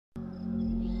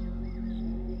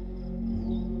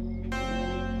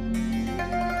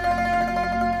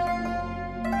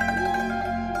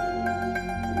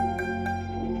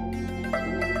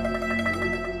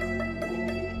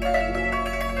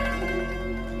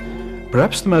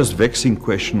Perhaps the most vexing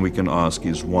question we can ask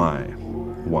is why?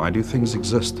 Why do things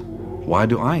exist? Why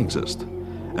do I exist?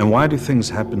 And why do things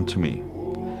happen to me?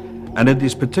 And it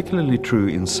is particularly true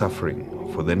in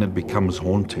suffering, for then it becomes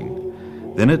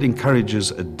haunting. Then it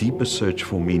encourages a deeper search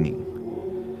for meaning.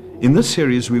 In this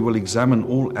series, we will examine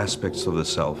all aspects of the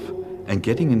self and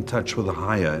getting in touch with the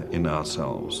higher in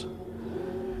ourselves.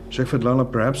 Sheikh Fadlallah,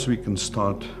 perhaps we can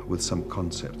start with some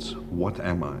concepts. What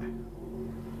am I?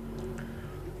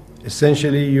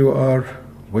 Essentially, you are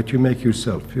what you make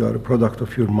yourself. You are a product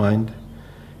of your mind,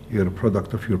 you are a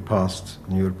product of your past,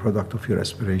 and you are a product of your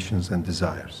aspirations and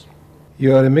desires.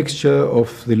 You are a mixture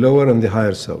of the lower and the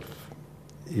higher self.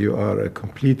 You are a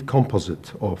complete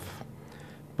composite of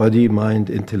body, mind,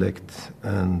 intellect,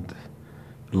 and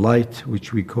light,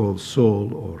 which we call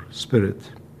soul or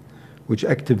spirit, which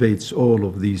activates all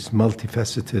of these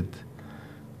multifaceted,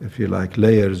 if you like,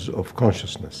 layers of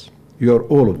consciousness. You are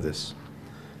all of this.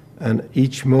 And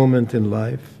each moment in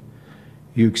life,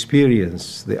 you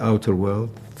experience the outer world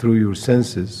through your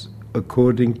senses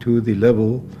according to the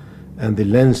level and the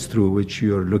lens through which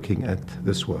you are looking at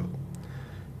this world.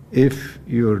 If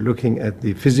you're looking at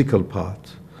the physical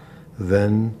part,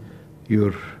 then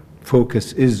your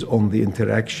focus is on the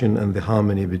interaction and the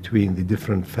harmony between the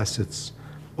different facets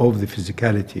of the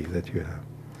physicality that you have.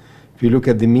 If you look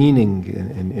at the meaning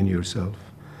in yourself,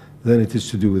 then it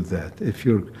is to do with that. If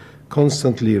you're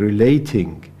constantly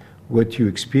relating what you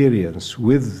experience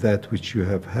with that which you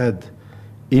have had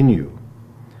in you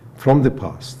from the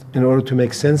past in order to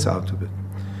make sense out of it.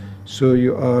 So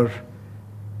you are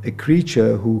a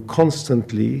creature who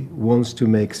constantly wants to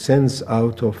make sense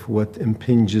out of what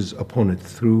impinges upon it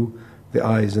through the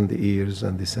eyes and the ears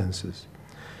and the senses.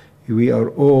 We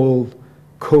are all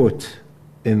caught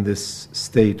in this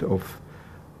state of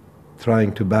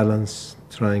trying to balance,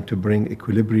 trying to bring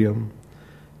equilibrium,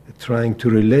 trying to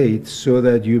relate so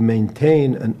that you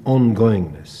maintain an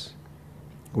ongoingness.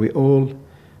 We all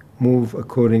move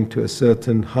according to a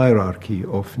certain hierarchy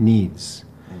of needs.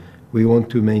 We want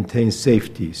to maintain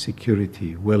safety,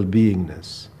 security,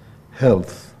 well-beingness,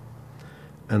 health,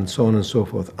 and so on and so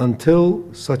forth,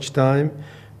 until such time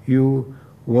you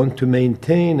want to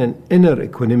maintain an inner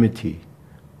equanimity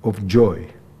of joy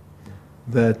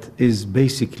that is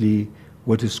basically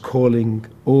what is calling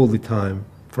all the time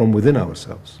from within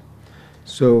ourselves.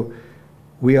 So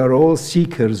we are all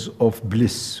seekers of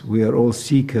bliss. We are all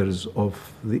seekers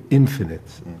of the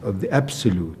infinite, of the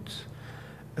absolute.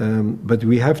 But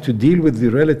we have to deal with the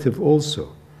relative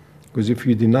also. Because if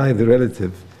you deny the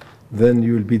relative, then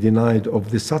you will be denied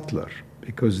of the subtler.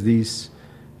 Because these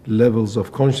levels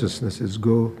of consciousnesses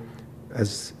go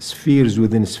as spheres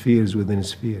within spheres within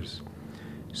spheres.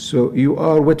 So you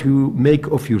are what you make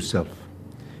of yourself.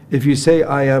 If you say,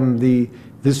 I am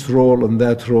this role and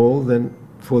that role, then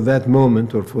for that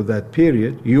moment or for that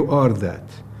period, you are that.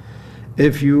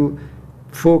 If you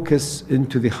focus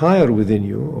into the higher within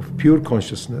you of pure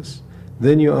consciousness,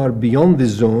 then you are beyond the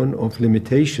zone of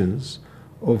limitations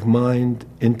of mind,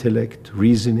 intellect,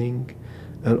 reasoning,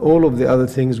 and all of the other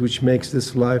things which makes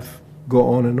this life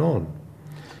go on and on.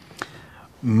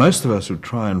 Most of us would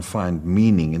try and find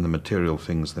meaning in the material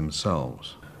things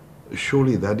themselves.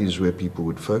 Surely that is where people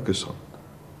would focus on.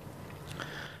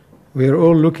 We are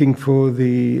all looking for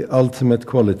the ultimate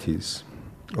qualities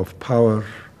of power,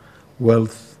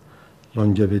 wealth,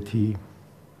 longevity,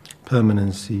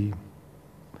 permanency,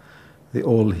 the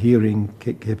all-hearing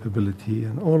capability,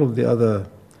 and all of the other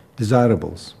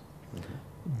desirables.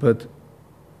 But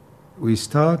we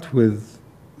start with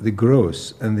the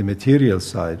gross and the material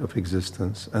side of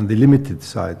existence and the limited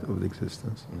side of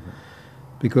existence,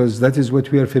 because that is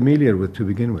what we are familiar with to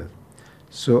begin with.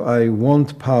 So I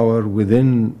want power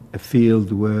within a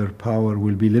field where power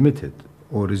will be limited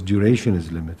or its duration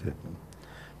is limited.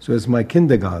 So it's my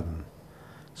kindergarten.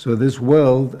 So this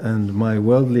world and my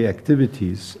worldly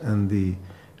activities and the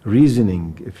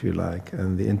reasoning, if you like,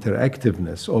 and the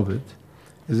interactiveness of it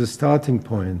is a starting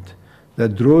point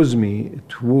that draws me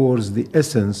towards the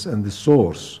essence and the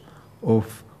source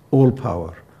of all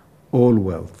power, all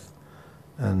wealth,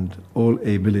 and all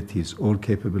abilities, all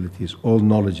capabilities, all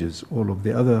knowledges, all of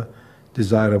the other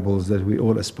desirables that we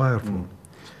all aspire for.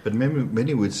 But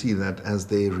many would see that as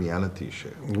their reality,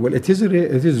 Sheikh. Well, it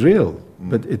is real,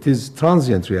 but it is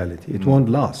transient reality. It won't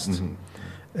last.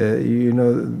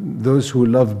 Those who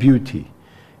love beauty,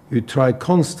 you try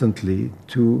constantly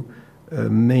to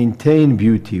maintain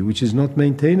beauty, which is not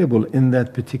maintainable in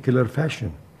that particular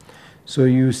fashion. So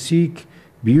you seek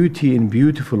beauty in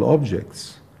beautiful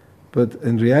objects, but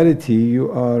in reality you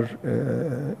are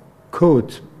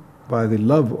caught by the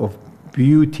love of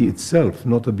beauty itself,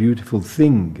 not a beautiful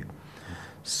thing.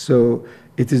 So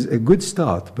it is a good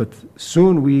start, but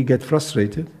soon we get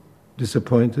frustrated,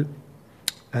 disappointed,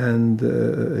 and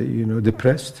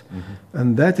depressed.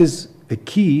 And that is a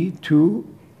key to,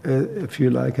 if you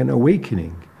like, an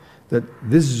awakening, that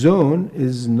this zone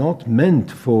is not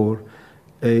meant for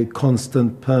a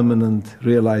constant, permanent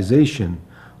realization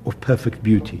of perfect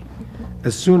beauty.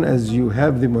 As soon as you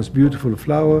have the most beautiful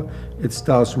flower, it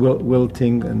starts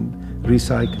wilting and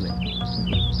recycling.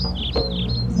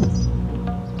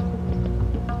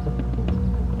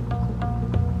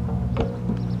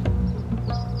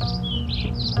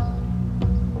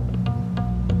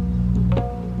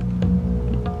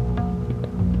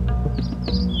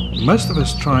 Most of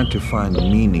us try to find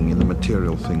meaning in the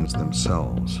material things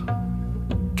themselves.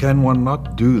 Can one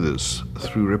not do this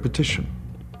through repetition?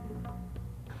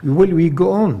 Well, we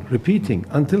go on repeating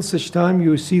until such time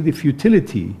you see the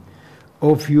futility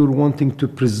of your wanting to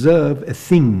preserve a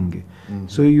thing.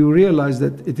 So you realize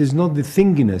that it is not the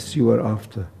thinginess you are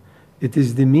after. It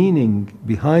is the meaning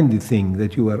behind the thing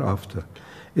that you are after.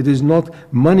 It is not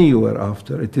money you are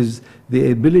after. It is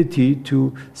the ability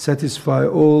to satisfy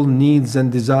all needs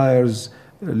and desires,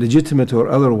 legitimate or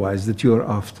otherwise, that you are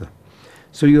after.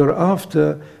 So you are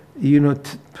after,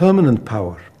 permanent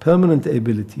power, permanent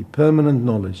ability, permanent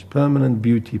knowledge, permanent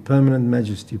beauty, permanent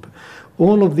majesty,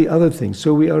 all of the other things.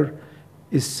 So we are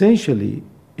essentially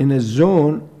in a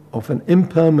zone of an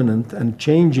impermanent and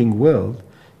changing world,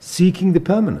 seeking the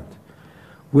permanent.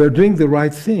 We are doing the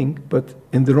right thing, but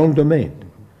in the wrong domain.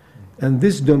 And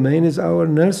this domain is our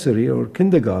nursery or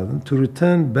kindergarten to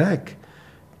return back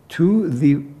to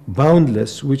the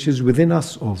boundless which is within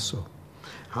us also.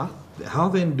 How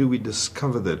then do we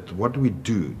discover that? What do we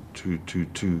do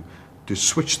to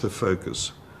switch the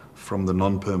focus from the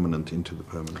non-permanent into the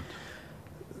permanent?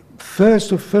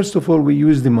 First of all, we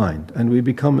use the mind, and we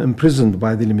become imprisoned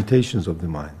by the limitations of the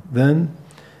mind. Then,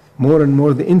 more and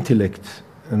more, the intellect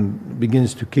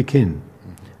begins to kick in,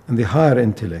 and the higher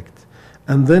intellect.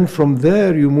 And then from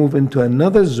there, you move into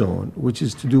another zone, which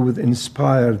is to do with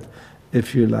inspired,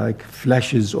 if you like,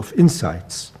 flashes of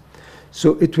insights.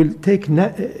 So it will take,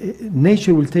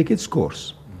 nature will take its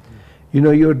course.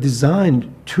 You're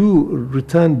designed to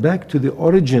return back to the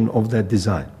origin of that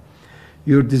design.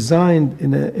 You're designed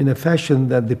in a fashion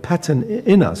that the pattern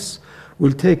in us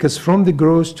will take us from the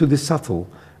gross to the subtle,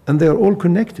 and they're all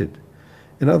connected.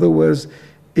 In other words,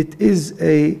 it is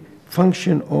a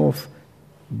function of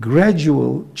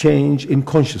gradual change in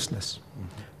consciousness.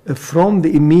 From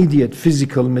the immediate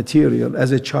physical material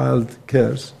as a child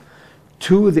cares,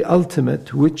 to the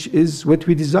ultimate, which is what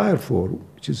we desire for,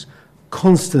 which is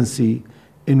constancy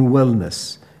in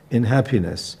wellness, in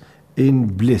happiness, in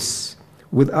bliss,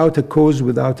 without a cause,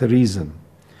 without a reason.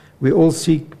 We all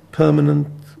seek permanent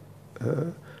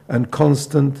and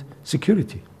constant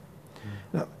security.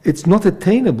 Now, it's not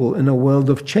attainable in a world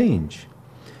of change.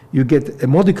 You get a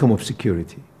modicum of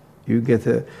security. You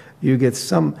get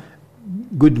some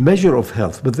good measure of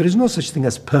health, but there is no such thing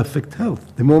as perfect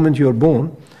health. The moment you're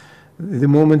born, the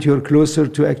moment you're closer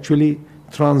to actually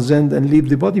transcend and leave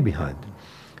the body behind.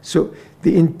 So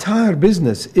the entire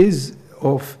business is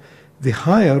of the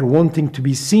higher wanting to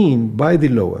be seen by the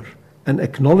lower and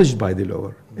acknowledged by the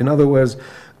lower. In other words,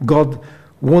 God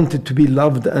wanted to be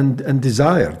loved and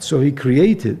desired, so he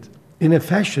created in a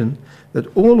fashion that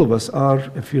all of us are,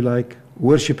 if you like,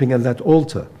 worshipping at that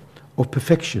altar of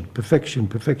perfection, perfection,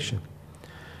 perfection.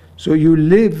 So you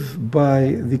live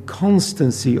by the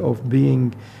constancy of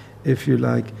being, if you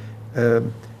like,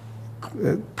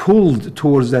 pulled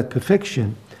towards that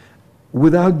perfection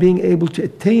without being able to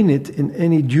attain it in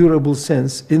any durable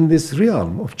sense in this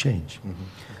realm of change.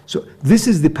 So this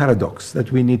is the paradox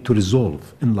that we need to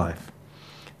resolve in life.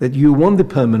 That you want the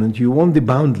permanent, you want the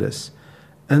boundless,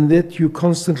 and that you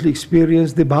constantly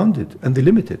experience the bounded and the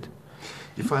limited.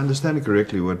 If I understand it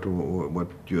correctly, what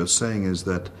you're saying is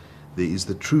that there is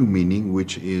the true meaning,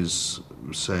 which is,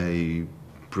 say,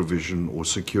 provision or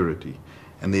security.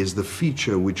 And there's the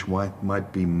feature, which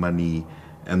might be money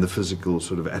and the physical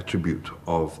sort of attribute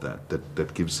of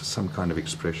that gives some kind of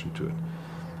expression to it.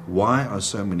 Why are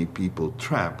so many people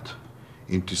trapped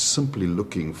into simply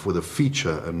looking for the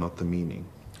feature and not the meaning?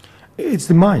 It's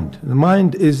the mind. The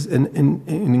mind is an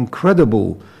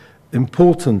incredible,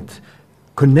 important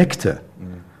connector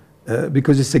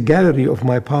because it's a gallery of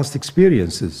my past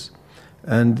experiences.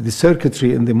 And the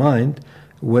circuitry in the mind,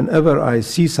 whenever I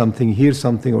see something, hear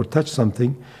something, or touch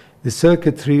something, the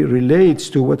circuitry relates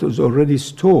to what was already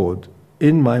stored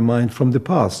in my mind from the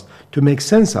past to make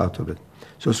sense out of it.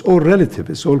 So it's all relative,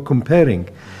 it's all comparing,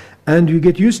 and you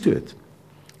get used to it.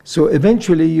 So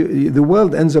eventually the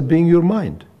world ends up being your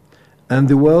mind. And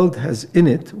the world has in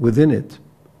it, within it,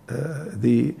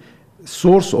 the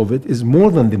source of it is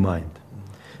more than the mind.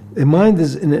 The mind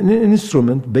is an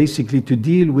instrument basically to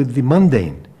deal with the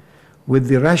mundane, with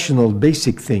the rational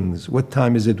basic things. What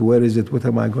time is it? Where is it? What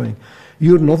am I going?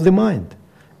 You're not the mind.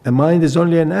 A mind is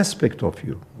only an aspect of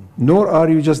you. Nor are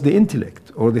you just the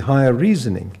intellect or the higher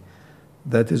reasoning.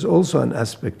 That is also an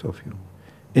aspect of you.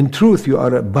 In truth, you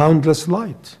are a boundless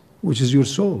light, which is your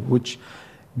soul, which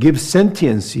gives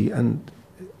sentiency and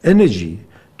energy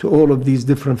to all of these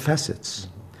different facets.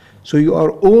 So you are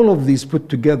all of these put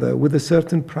together with a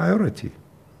certain priority.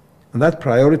 And that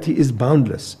priority is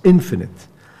boundless, infinite.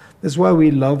 That's why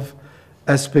we love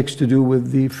aspects to do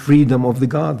with the freedom of the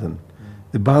garden,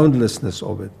 the boundlessness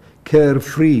of it,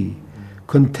 carefree,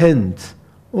 content.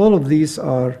 All of these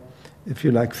are, if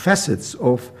you like, facets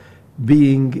of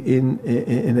being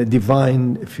in a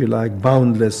divine, if you like,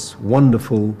 boundless,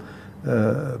 wonderful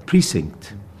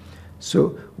precinct.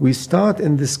 So we start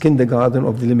in this kindergarten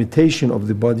of the limitation of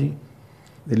the body,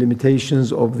 the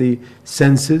limitations of the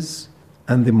senses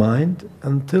and the mind,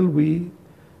 until we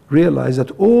realize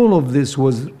that all of this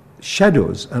was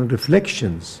shadows and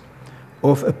reflections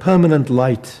of a permanent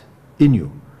light in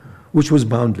you, which was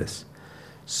boundless.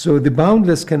 So the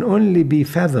boundless can only be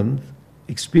fathomed,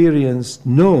 experienced,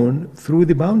 known through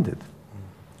the bounded.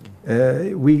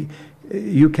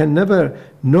 You can never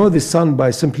know the sun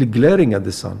by simply glaring at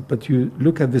the sun, but you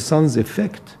look at the sun's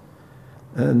effect,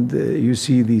 and you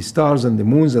see the stars and the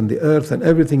moons and the earth, and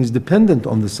everything is dependent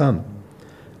on the sun.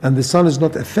 And the sun is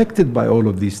not affected by all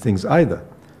of these things either.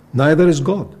 Neither is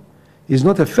God. He's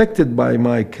not affected by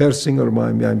my cursing or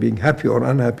my being happy or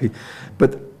unhappy,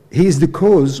 but he is the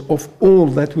cause of all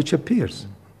that which appears.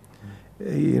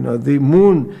 The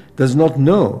moon does not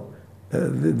know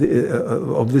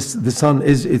the sun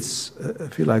is its,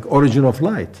 if you like, origin of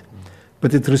light,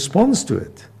 but it responds to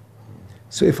it.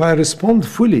 So if I respond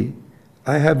fully,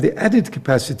 I have the added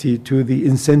capacity to the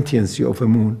insentiency of a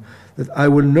moon, that I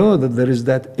will know that there is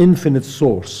that infinite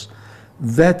source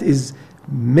that is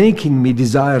making me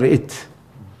desire it.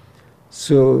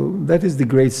 So that is the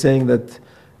great saying that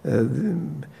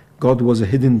God was a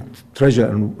hidden treasure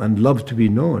and loved to be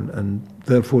known, and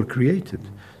therefore created.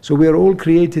 So we are all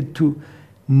created to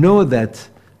know that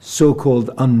so-called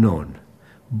unknown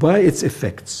by its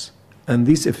effects. And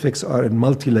these effects are in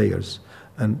multi-layers.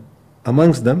 And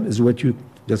amongst them is what you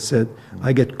just said,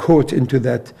 I get caught into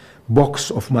that box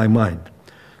of my mind.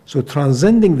 So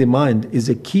transcending the mind is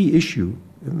a key issue.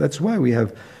 And that's why we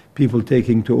have people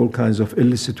taking to all kinds of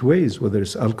illicit ways, whether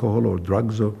it's alcohol or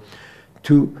drugs, or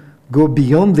to go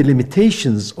beyond the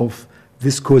limitations of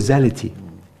this causality.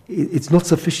 It's not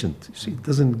sufficient. You see, it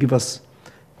doesn't give us,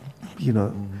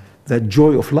 that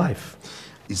joy of life.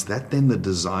 Is that then the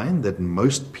design, that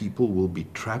most people will be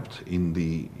trapped in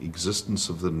the existence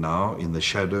of the now, in the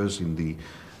shadows, in the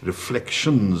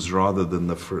reflections rather than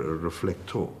the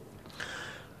reflector?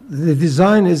 The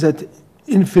design is at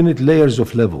infinite layers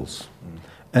of levels.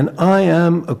 And I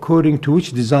am according to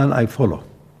which design I follow.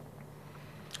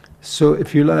 So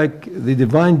if you like, the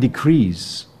divine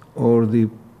decrees or the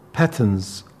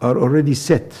patterns are already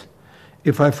set.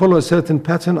 If I follow a certain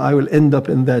pattern, I will end up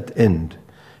in that end.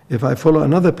 If I follow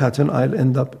another pattern, I'll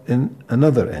end up in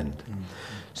another end.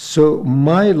 So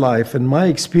my life and my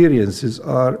experiences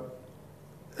are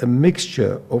a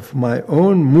mixture of my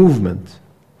own movement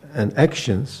and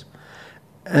actions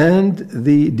and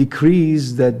the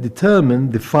decrees that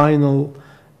determine the final,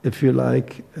 if you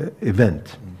like,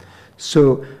 event.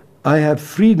 So I have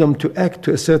freedom to act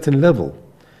to a certain level,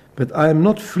 but I am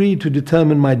not free to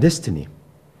determine my destiny.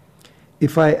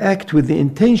 If I act with the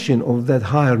intention of that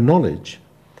higher knowledge,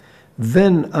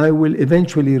 then I will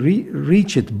eventually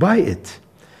reach it by it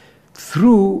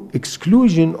through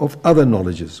exclusion of other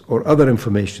knowledges or other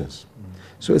informations.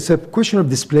 So it's a question of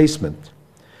displacement.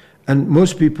 And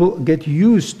most people get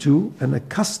used to and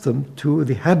accustomed to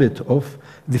the habit of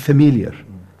the familiar.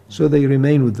 So they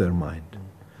remain with their mind.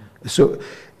 So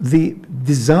the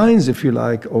designs, if you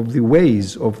like, of the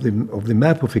ways of the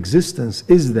map of existence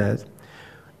is that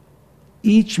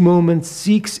each moment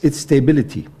seeks its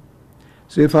stability.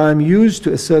 So if I'm used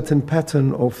to a certain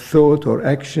pattern of thought or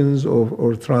actions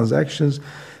or transactions,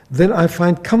 then I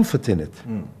find comfort in it.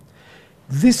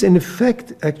 This, in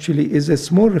effect, actually is a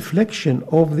small reflection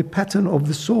of the pattern of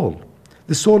the soul.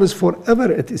 The soul is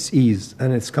forever at its ease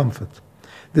and its comfort.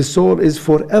 The soul is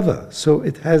forever, so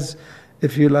it has,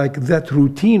 if you like, that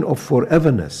routine of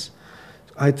foreverness.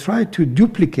 I try to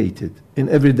duplicate it in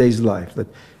everyday's life, that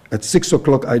at 6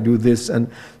 o'clock I do this, and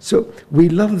so we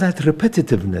love that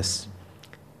repetitiveness,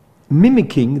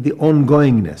 mimicking the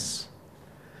ongoingness.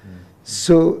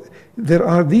 So there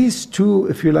are these two,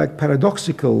 if you like,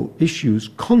 paradoxical issues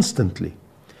constantly.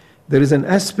 There is an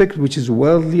aspect which is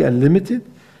worldly and limited,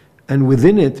 and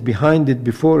within it, behind it,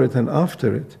 before it, and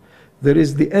after it, there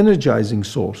is the energizing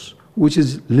source, which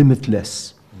is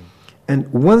limitless.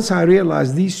 And once I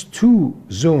realize these two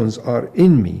zones are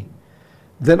in me,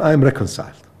 then I'm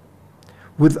reconciled.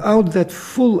 Without that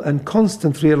full and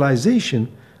constant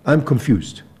realization, I'm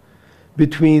confused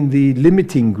between the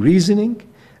limiting reasoning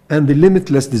and the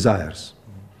limitless desires.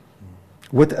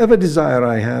 Whatever desire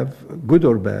I have, good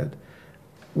or bad,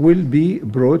 will be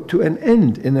brought to an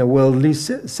end in a worldly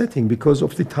setting because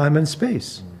of the time and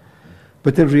space.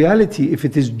 But in reality, if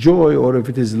it is joy or if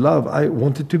it is love, I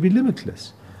want it to be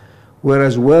limitless.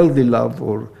 Whereas worldly love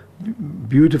or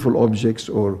beautiful objects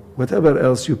or whatever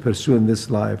else you pursue in this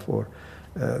life, or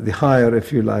the higher,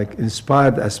 if you like,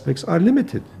 inspired aspects, are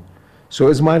limited. So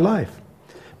is my life.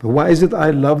 But why is it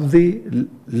I love the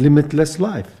limitless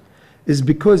life? It's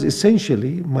because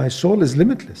essentially my soul is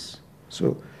limitless.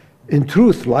 So in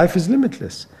truth, life is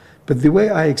limitless. But the way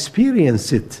I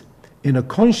experience it in a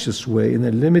conscious way, in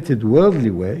a limited worldly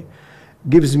way,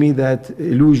 gives me that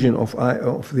illusion of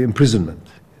the imprisonment.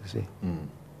 You see.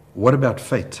 What about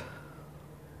fate?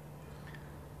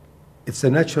 It's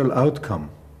a natural outcome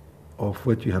of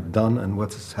what you have done and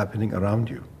what is happening around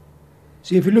you.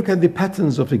 See, if you look at the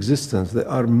patterns of existence, there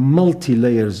are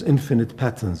multi-layers, infinite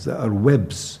patterns. There are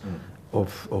webs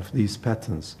of these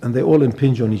patterns, and they all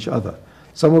impinge on each other.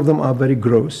 Some of them are very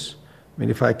gross. I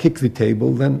mean, if I kick the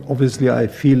table, then obviously I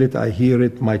feel it, I hear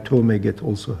it, my toe may get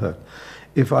also hurt.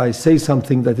 If I say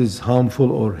something that is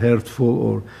harmful or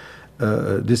hurtful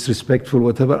or disrespectful,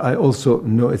 whatever, I also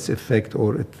know its effect,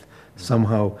 or it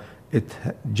somehow it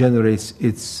generates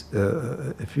its,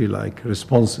 if you like,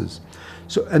 responses.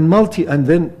 So, and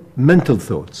then mental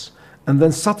thoughts, and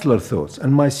then subtler thoughts,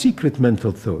 and my secret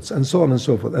mental thoughts, and so on and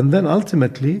so forth. And then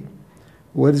ultimately,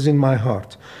 what is in my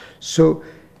heart. So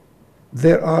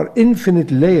there are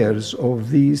infinite layers of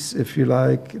these, if you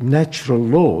like, natural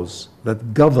laws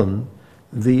that govern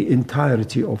the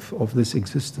entirety of this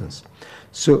existence.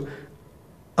 So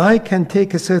I can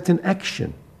take a certain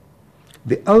action.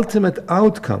 The ultimate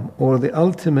outcome, or the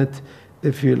ultimate,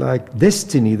 if you like,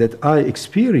 destiny that I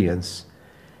experience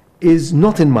is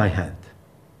not in my hand.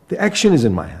 The action is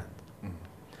in my hand.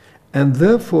 And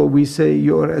therefore we say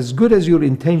you're as good as your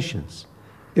intentions.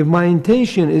 If my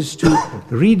intention is to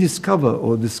rediscover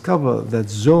or discover that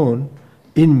zone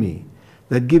in me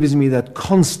that gives me that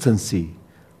constancy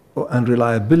and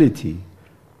reliability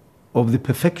of the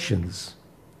perfections,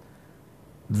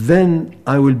 then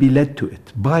I will be led to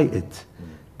it,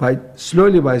 by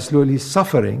slowly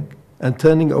suffering and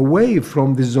turning away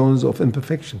from the zones of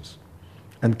imperfections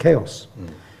and chaos.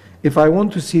 If I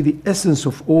want to see the essence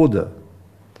of order,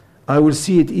 I will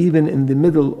see it even in the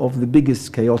middle of the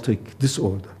biggest chaotic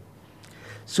disorder.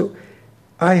 So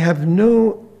I have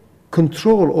no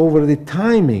control over the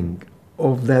timing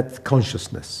of that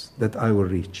consciousness that I will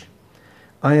reach.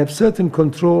 I have certain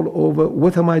control over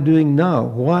what am I doing now,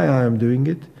 why I am doing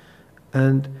it,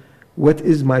 and what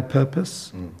is my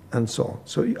purpose, and so on.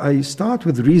 So I start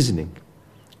with reasoning,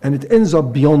 and it ends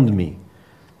up beyond me.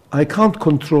 I can't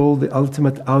control the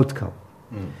ultimate outcome.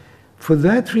 For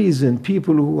that reason,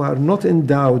 people who are not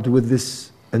endowed with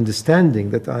this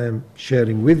understanding that I am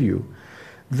sharing with you,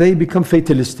 they become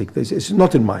fatalistic. They say, it's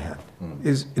not in my hand,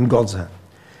 it's in God's hand.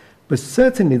 But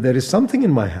certainly there is something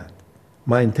in my hand.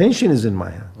 My intention is in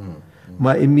my hand.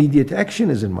 My immediate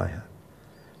action is in my hand.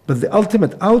 But the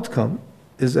ultimate outcome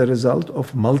is a result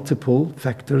of multiple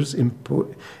factors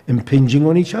impinging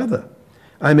on each other.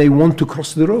 I may want to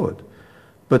cross the road,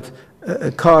 but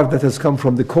a car that has come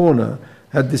from the corner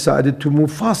had decided to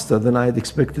move faster than I had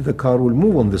expected a car will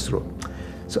move on this road.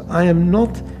 So I am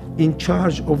not in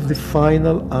charge of the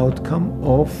final outcome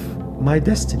of my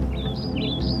destiny.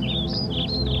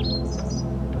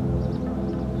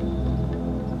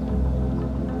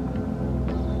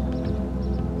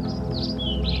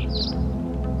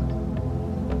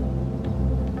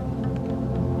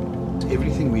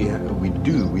 Everything we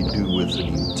do with an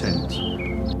intent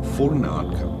for an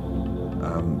outcome.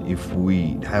 If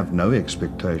we have no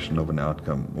expectation of an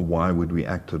outcome, why would we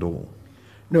act at all?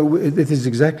 No, it is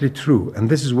exactly true, and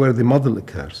this is where the muddle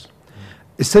occurs.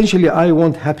 Essentially, I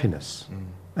want happiness,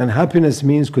 and happiness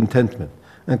means contentment,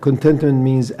 and contentment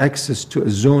means access to a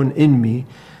zone in me,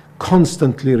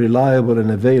 constantly reliable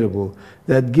and available,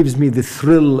 that gives me the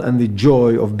thrill and the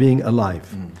joy of being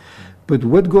alive. But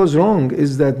what goes wrong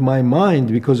is that my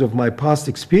mind, because of my past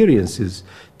experiences,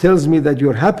 tells me that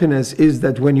your happiness is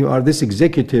that when you are this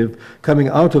executive coming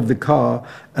out of the car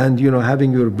and, you know,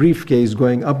 having your briefcase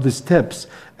going up the steps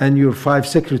and your 5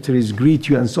 secretaries greet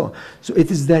you and so on. So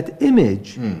it is that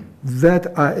image that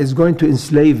is going to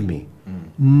enslave me,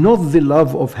 not the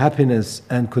love of happiness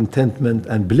and contentment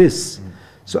and bliss.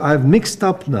 So I've mixed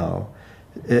up now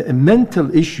a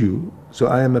mental issue, so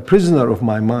I am a prisoner of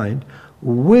my mind,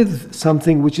 with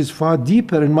something which is far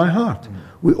deeper in my heart.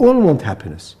 We all want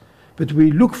happiness, but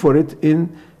we look for it in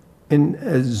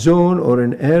a zone or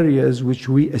in areas which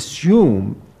we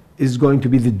assume is going to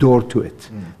be the door to it.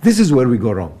 This is where we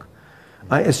go wrong.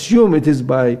 I assume it is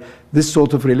by this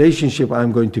sort of relationship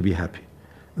I'm going to be happy.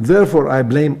 Therefore, I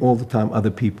blame all the time other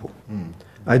people.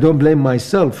 I don't blame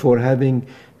myself for having,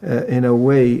 in a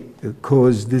way,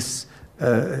 caused this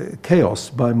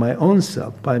chaos by my own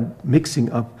self, by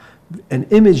mixing up an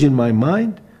image in my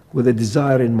mind with a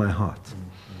desire in my heart.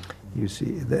 You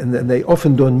see, and they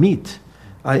often don't meet.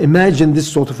 I imagine this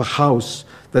sort of a house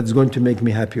that's going to make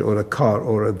me happy, or a car,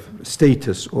 or a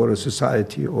status, or a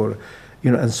society, or,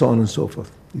 you know, and so on and so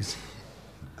forth. You see.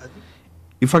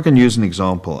 If I can use an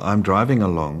example, I'm driving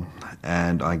along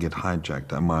and I get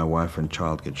hijacked and my wife and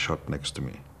child get shot next to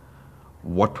me.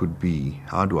 What would be,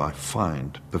 how do I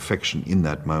find perfection in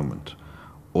that moment?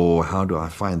 Or how do I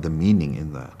find the meaning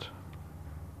in that?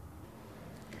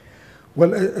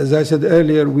 Well, as I said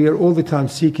earlier, we are all the time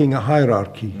seeking a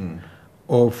hierarchy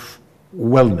of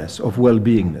wellness, of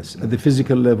well-beingness. At the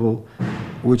physical level,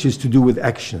 which is to do with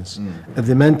actions. At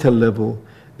the mental level,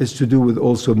 is to do with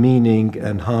also meaning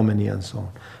and harmony and so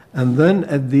on. And then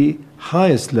at the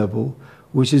highest level,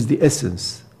 which is the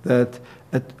essence, that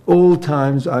at all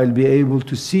times I'll be able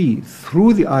to see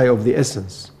through the eye of the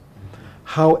essence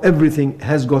how everything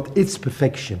has got its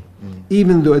perfection,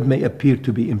 even though it may appear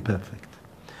to be imperfect.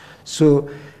 So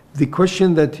the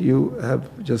question that you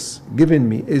have just given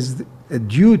me is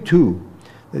due to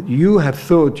that you have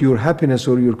thought your happiness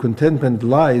or your contentment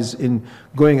lies in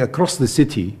going across the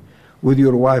city with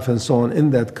your wife and so on in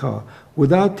that car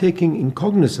without taking in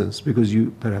cognizance, because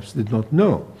you perhaps did not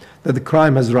know, that the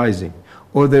crime is rising,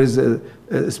 or there's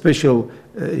a special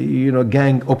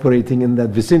gang operating in that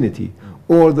vicinity,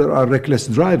 or there are reckless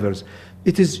drivers.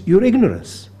 It is your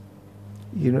ignorance.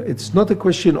 It's not a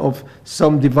question of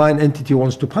some divine entity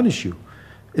wants to punish you.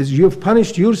 It's you have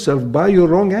punished yourself by your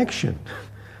wrong action.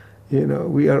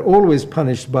 We are always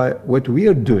punished by what we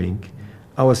are doing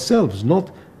ourselves,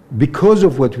 not because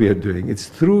of what we are doing. It's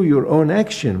through your own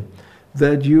action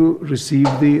that you receive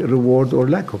the reward or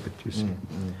lack of it, you see.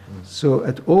 So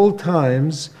at all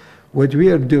times, what we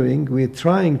are doing, we're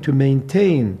trying to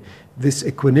maintain this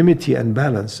equanimity and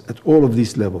balance at all of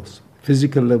these levels: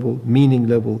 physical level, meaning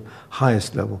level,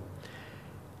 highest level.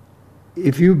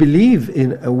 If you believe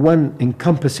in a one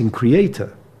encompassing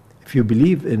creator, if you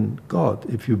believe in God,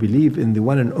 if you believe in the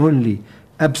one and only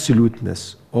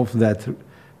absoluteness of that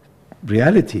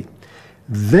reality,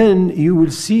 then you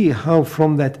will see how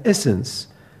from that essence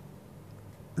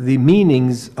the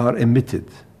meanings are emitted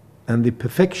and the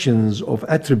perfections of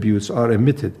attributes are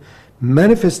emitted,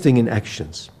 manifesting in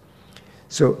actions.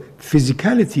 So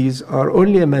physicalities are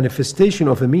only a manifestation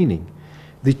of a meaning.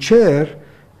 The chair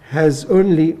has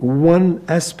only one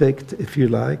aspect, if you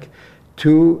like,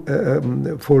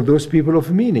 for those people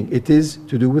of meaning. It is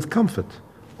to do with comfort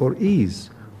or ease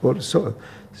or so.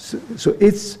 So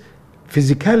its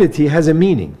physicality has a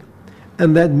meaning,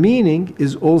 and that meaning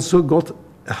is also got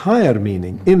a higher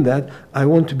meaning in that I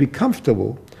want to be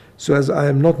comfortable so as I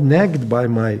am not nagged by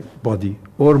my body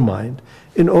or mind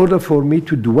in order for me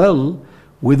to dwell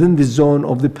within the zone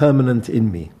of the permanent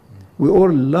in me. We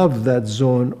all love that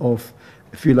zone of,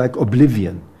 if you like,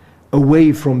 oblivion,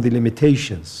 away from the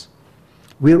limitations.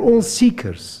 We're all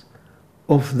seekers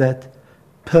of that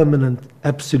permanent,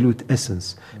 absolute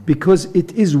essence, because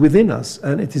it is within us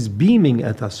and it is beaming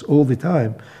at us all the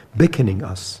time, beckoning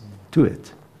us to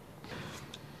it.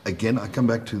 Again, I come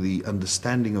back to the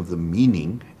understanding of the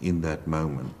meaning in that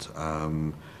moment,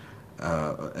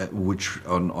 which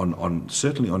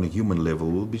certainly on a human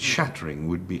level will be shattering,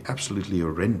 would be absolutely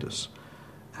horrendous.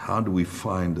 How do we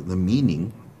find the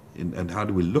meaning, and how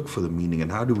do we look for the meaning,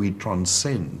 and how do we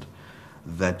transcend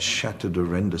that shattered,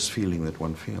 horrendous feeling that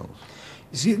one feels?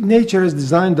 You see, nature has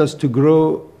designed us to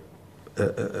grow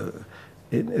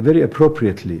very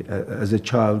appropriately as a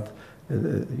child,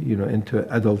 into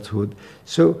adulthood.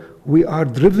 So we are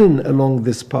driven along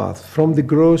this path from the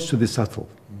gross to the subtle.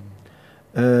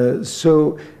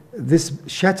 So this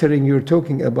shattering you're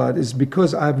talking about is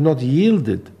because I've not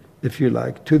yielded, if you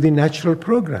like, to the natural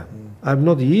program. I've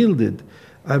not yielded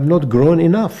I've not grown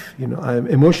enough.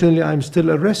 Emotionally, I'm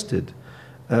still arrested.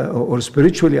 Or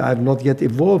spiritually, I've not yet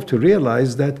evolved to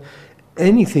realize that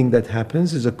anything that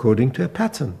happens is according to a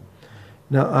pattern.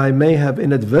 Now, I may have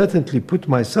inadvertently put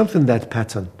myself in that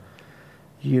pattern.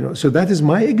 So that is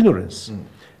my ignorance.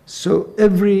 So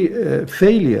every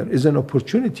failure is an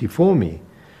opportunity for me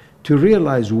to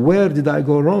realize where did I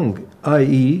go wrong,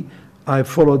 i.e., I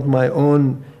followed my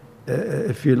own,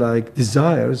 if you like,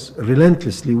 desires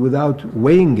relentlessly without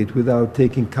weighing it, without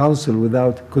taking counsel,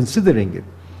 without considering it.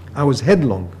 I was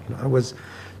headlong.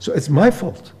 So it's my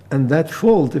fault. And that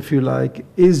fault, if you like,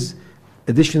 is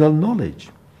additional knowledge.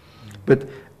 But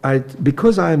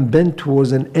because I am bent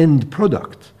towards an end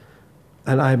product,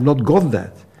 and I have not got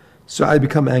that, so I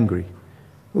become angry,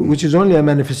 which is only a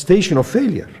manifestation of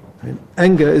failure.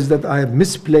 Anger is that I have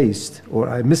misplaced or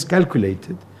I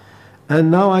miscalculated, and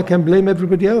now I can blame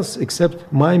everybody else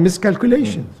except my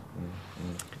miscalculations.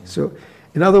 So,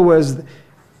 in other words,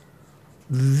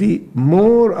 the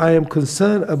more I am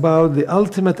concerned about the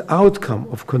ultimate outcome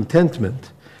of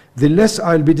contentment, the less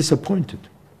I'll be disappointed.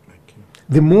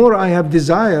 The more I have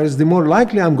desires, the more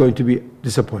likely I'm going to be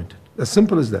disappointed. As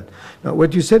simple as that. Now,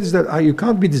 what you said is that you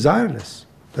can't be desireless.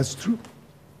 That's true.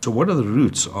 So what are the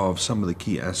roots of some of the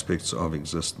key aspects of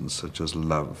existence, such as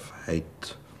love,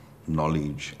 hate,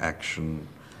 knowledge, action,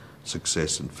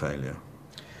 success and failure?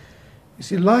 You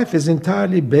see, life is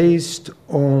entirely based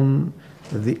on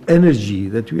the energy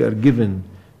that we are given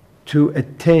to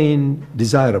attain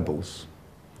desirables.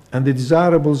 And the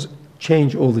desirables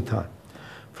change all the time.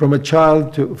 From a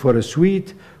child for a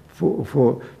sweet,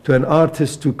 to an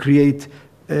artist to create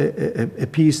a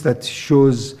piece that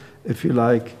shows, if you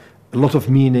like, a lot of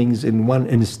meanings in one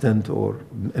instant, or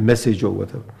a message or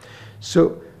whatever.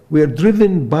 So we are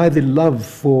driven by the love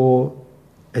for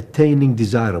attaining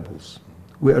desirables.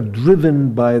 We are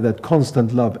driven by that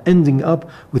constant love, ending up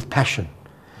with passion.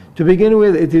 To begin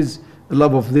with, it is a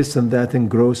love of this and that and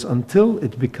grows until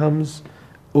it becomes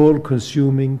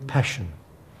all-consuming passion.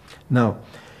 Now,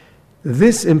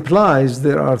 this implies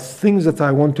there are things that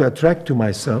I want to attract to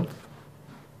myself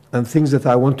and things that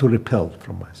I want to repel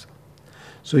from myself.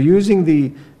 So using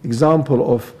the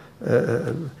example of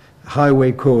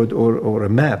highway code or a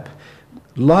map,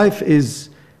 life is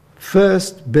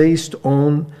first based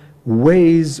on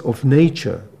ways of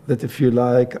nature that, if you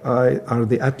like, are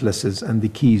the atlases and the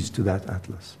keys to that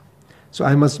atlas. So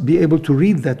I must be able to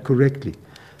read that correctly,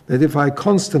 that if I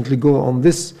constantly go on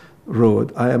this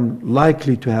road, I am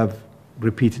likely to have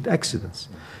repeated accidents.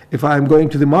 If I am going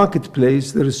to the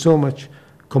marketplace, there is so much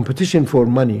competition for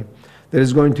money. There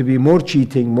is going to be more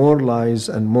cheating, more lies,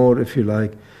 and more, if you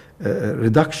like,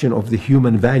 reduction of the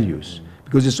human values.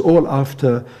 Because it's all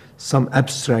after some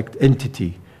abstract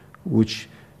entity which,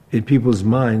 in people's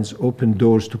minds, open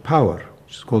doors to power,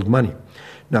 which is called money.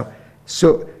 Now,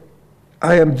 so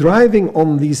I am driving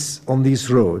on these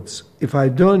roads. If I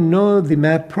don't know the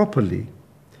map properly,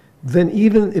 then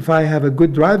even if I have a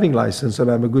good driving license and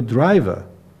I'm a good driver,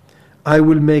 I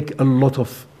will make a lot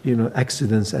of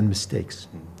accidents and mistakes.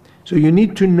 So you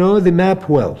need to know the map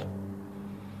well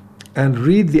and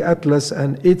read the atlas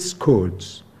and its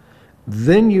codes.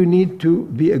 Then you need to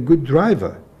be a good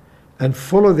driver and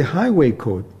follow the highway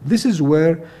code. This is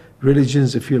where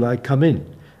religions, if you like, come in,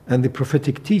 and the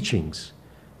prophetic teachings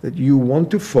that you want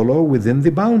to follow within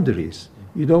the boundaries.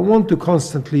 You don't want to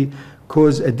constantly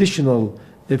cause additional,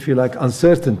 if you like,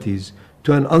 uncertainties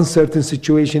to an uncertain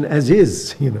situation as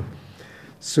is,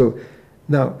 So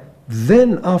now,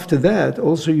 then after that,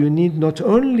 also you need not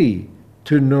only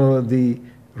to know the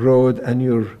road and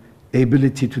your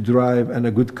ability to drive and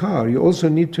a good car, you also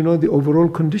need to know the overall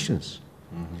conditions.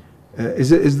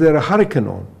 Is there a hurricane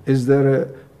on? Is there a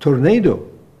tornado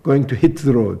going to hit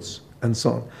the roads? And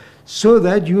so on. So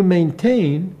that you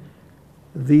maintain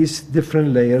these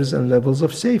different layers and levels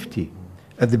of safety.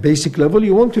 At the basic level,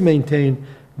 you want to maintain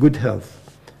good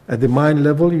health. At the mind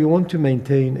level, you want to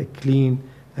maintain a clean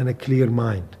and a clear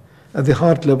mind. At the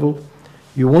heart level,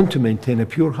 you want to maintain a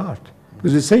pure heart.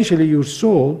 Because essentially your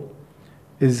soul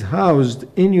is housed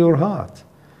in your heart.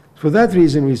 For that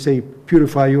reason we say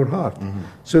purify your heart,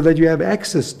 so that you have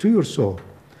access to your soul,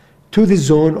 to the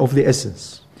zone of the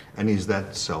essence. And is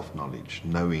that self-knowledge,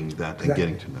 knowing that and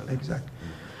getting to know that? Exactly.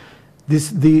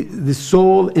 The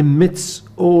soul emits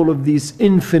all of these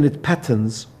infinite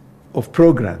patterns of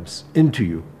programs into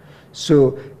you.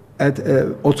 So at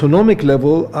an autonomic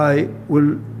level, I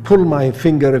will pull my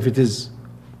finger if it is,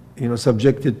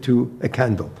 subjected to a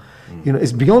candle.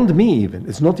 It's beyond me even.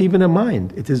 It's not even a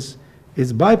mind. It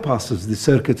bypasses the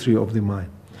circuitry of the mind.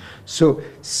 So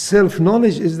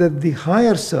self-knowledge is that the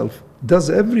higher self does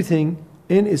everything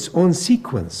in its own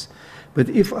sequence. But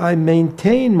if I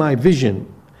maintain my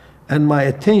vision and my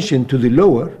attention to the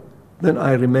lower, then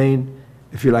I remain,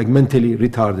 if you like, mentally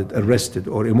retarded, arrested,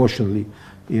 or emotionally,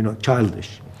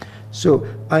 childish. So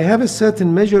I have a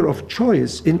certain measure of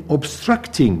choice in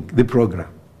obstructing the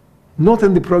program, not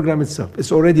in the program itself.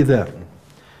 It's already there.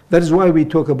 That is why we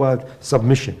talk about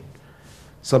submission.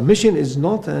 Submission is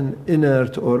not an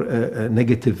inert or a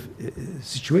negative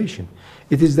situation.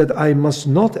 It is that I must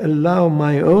not allow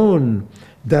my own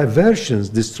diversions,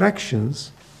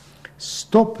 distractions,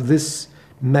 stop this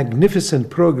magnificent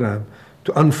program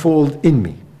to unfold in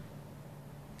me.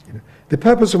 The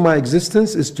purpose of my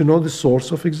existence is to know the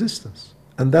source of existence.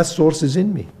 And that source is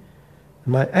in me.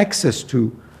 My access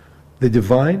to the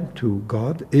divine, to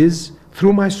God, is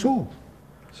through my soul.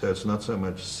 So it's not so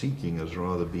much seeking as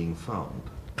rather being found.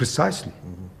 Precisely.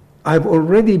 I've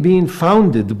already been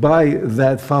founded by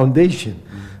that foundation.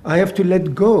 I have to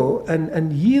let go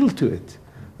and yield to it,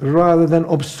 rather than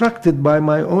obstructed by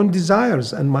my own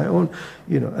desires and my own,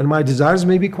 and my desires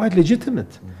may be quite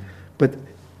legitimate. But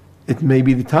it may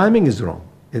be the timing is wrong.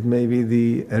 It may be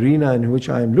the arena in which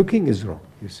I am looking is wrong,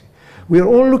 you see. We are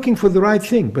all looking for the right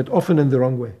thing, but often in the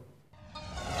wrong way.